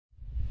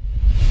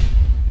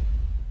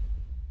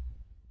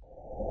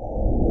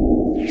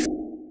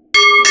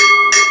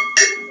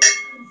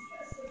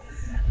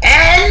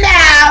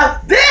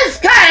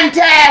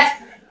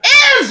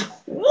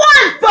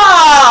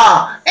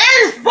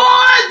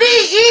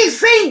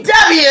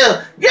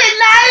ECW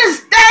United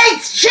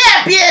States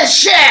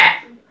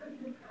Championship.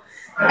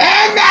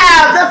 And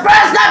now, the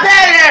first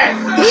competitor,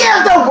 he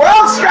is the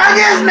world's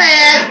strongest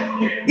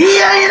man, the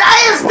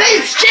United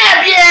States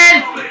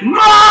Champion,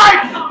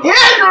 Mark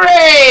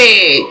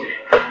Henry.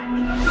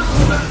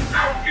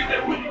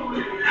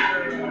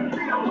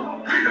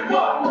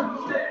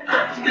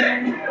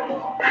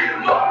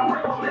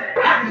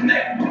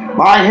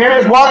 Mark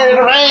Henry is walking in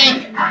the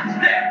ring.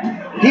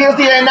 He is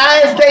the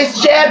United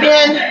States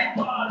Champion.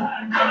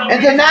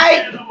 And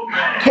tonight,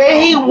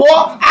 can he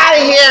walk out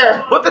of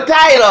here with the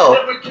title?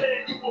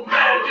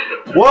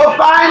 We'll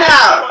find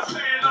out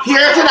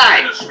here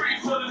tonight.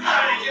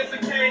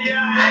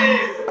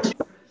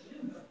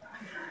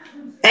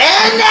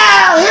 And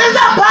now, his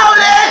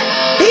opponent,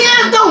 he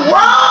is the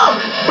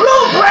World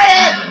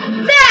Blueprint,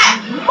 Matt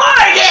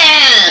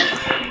Morgan.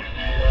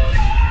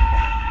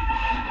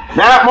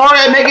 Matt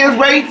Morgan making his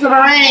way to the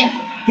ring.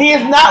 He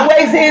is not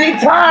wasting any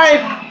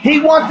time. He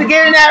wants to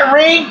get in that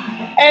ring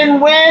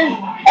and win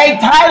a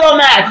title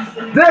match.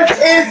 This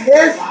is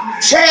his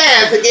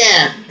chance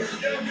again.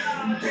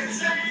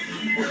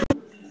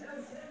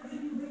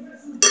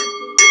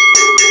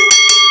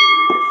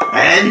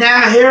 And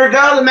now here we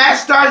go. The match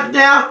starts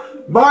now.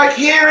 Mark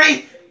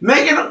Henry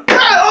making a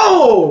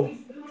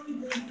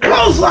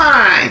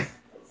clothesline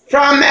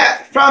from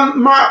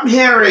Mark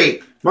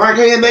Henry. Mark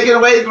Henry making a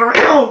way to the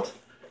ring.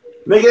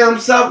 Making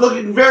himself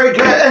looking very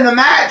good in the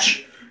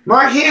match.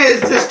 Mark Henry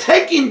is just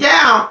taking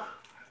down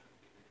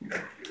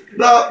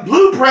the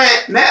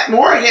Blueprint, Matt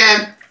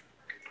Morgan.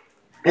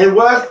 And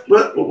what?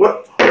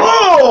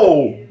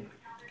 Oh!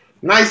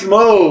 Nice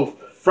move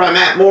from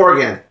Matt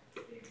Morgan.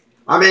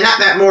 I mean, not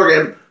Matt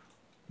Morgan.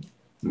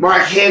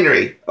 Mark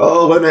Henry.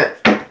 Oh, wait a minute.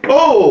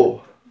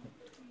 Oh!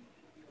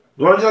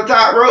 Going to the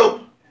top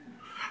rope.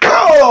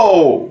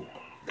 Oh!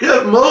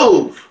 Good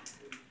move.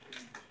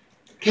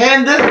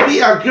 Can this be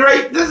a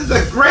great... This is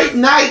a great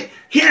night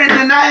here in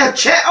the night of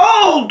chat.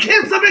 Oh!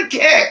 Kicks up a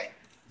kick.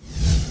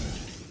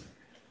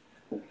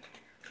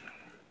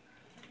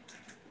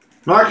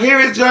 Mark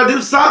Henry's going to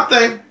do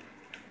something.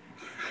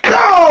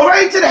 No!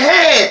 Right to the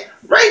head.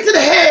 Right to the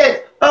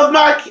head of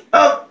Matt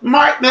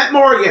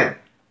Morgan.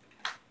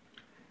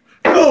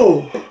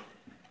 Oh.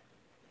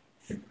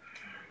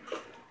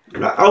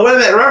 Oh, wait a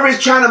minute. The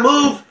referee's trying to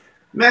move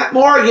Matt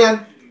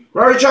Morgan.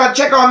 Referee's trying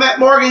to check on Matt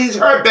Morgan. He's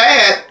hurt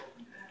bad.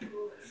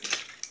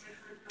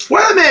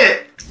 Wait a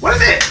minute. Wait a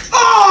minute.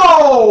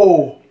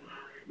 Oh.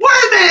 Wait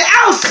a minute.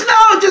 Al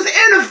Snow just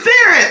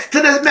interference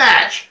to this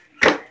match.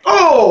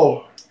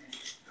 Oh.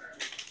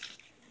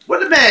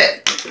 Wait a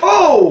minute.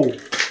 Oh.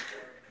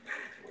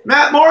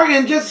 Matt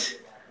Morgan was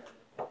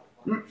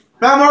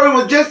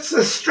just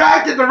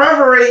distracted the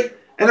referee.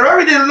 And the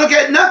referee didn't look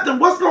at nothing.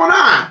 What's going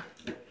on?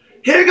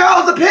 Here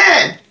goes the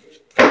pin.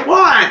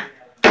 1,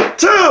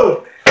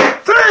 2,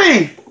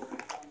 3.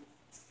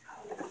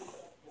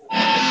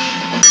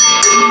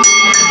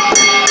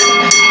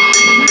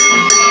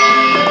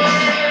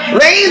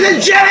 Ladies and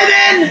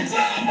gentlemen,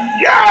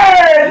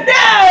 your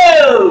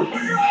new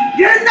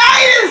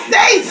United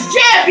States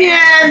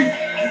Champion,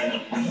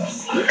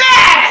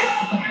 Matt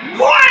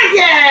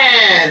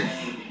Morgan.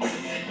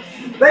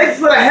 Thanks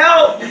for the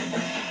help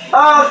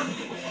of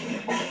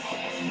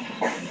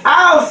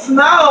Al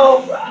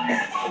Snow.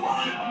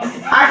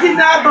 I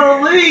cannot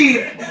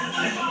believe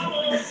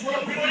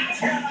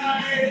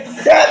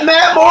that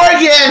Matt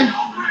Morgan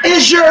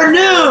is your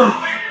new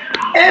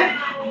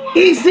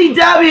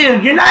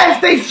ECW United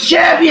States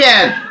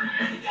Champion.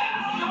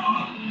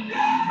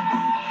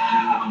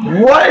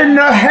 What in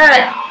the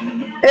heck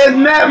is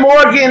Matt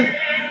Morgan?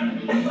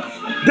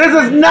 This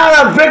is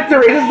not a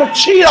victory. This is a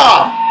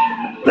cheat-off.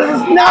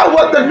 This is not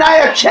what the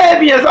Night of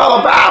Champions is all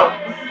about.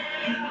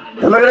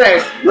 And look at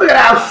this. Look at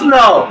Al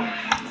Snow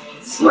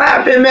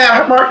slapping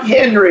Mark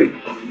Henry.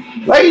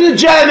 Ladies and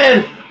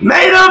gentlemen,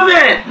 main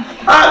event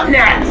up next.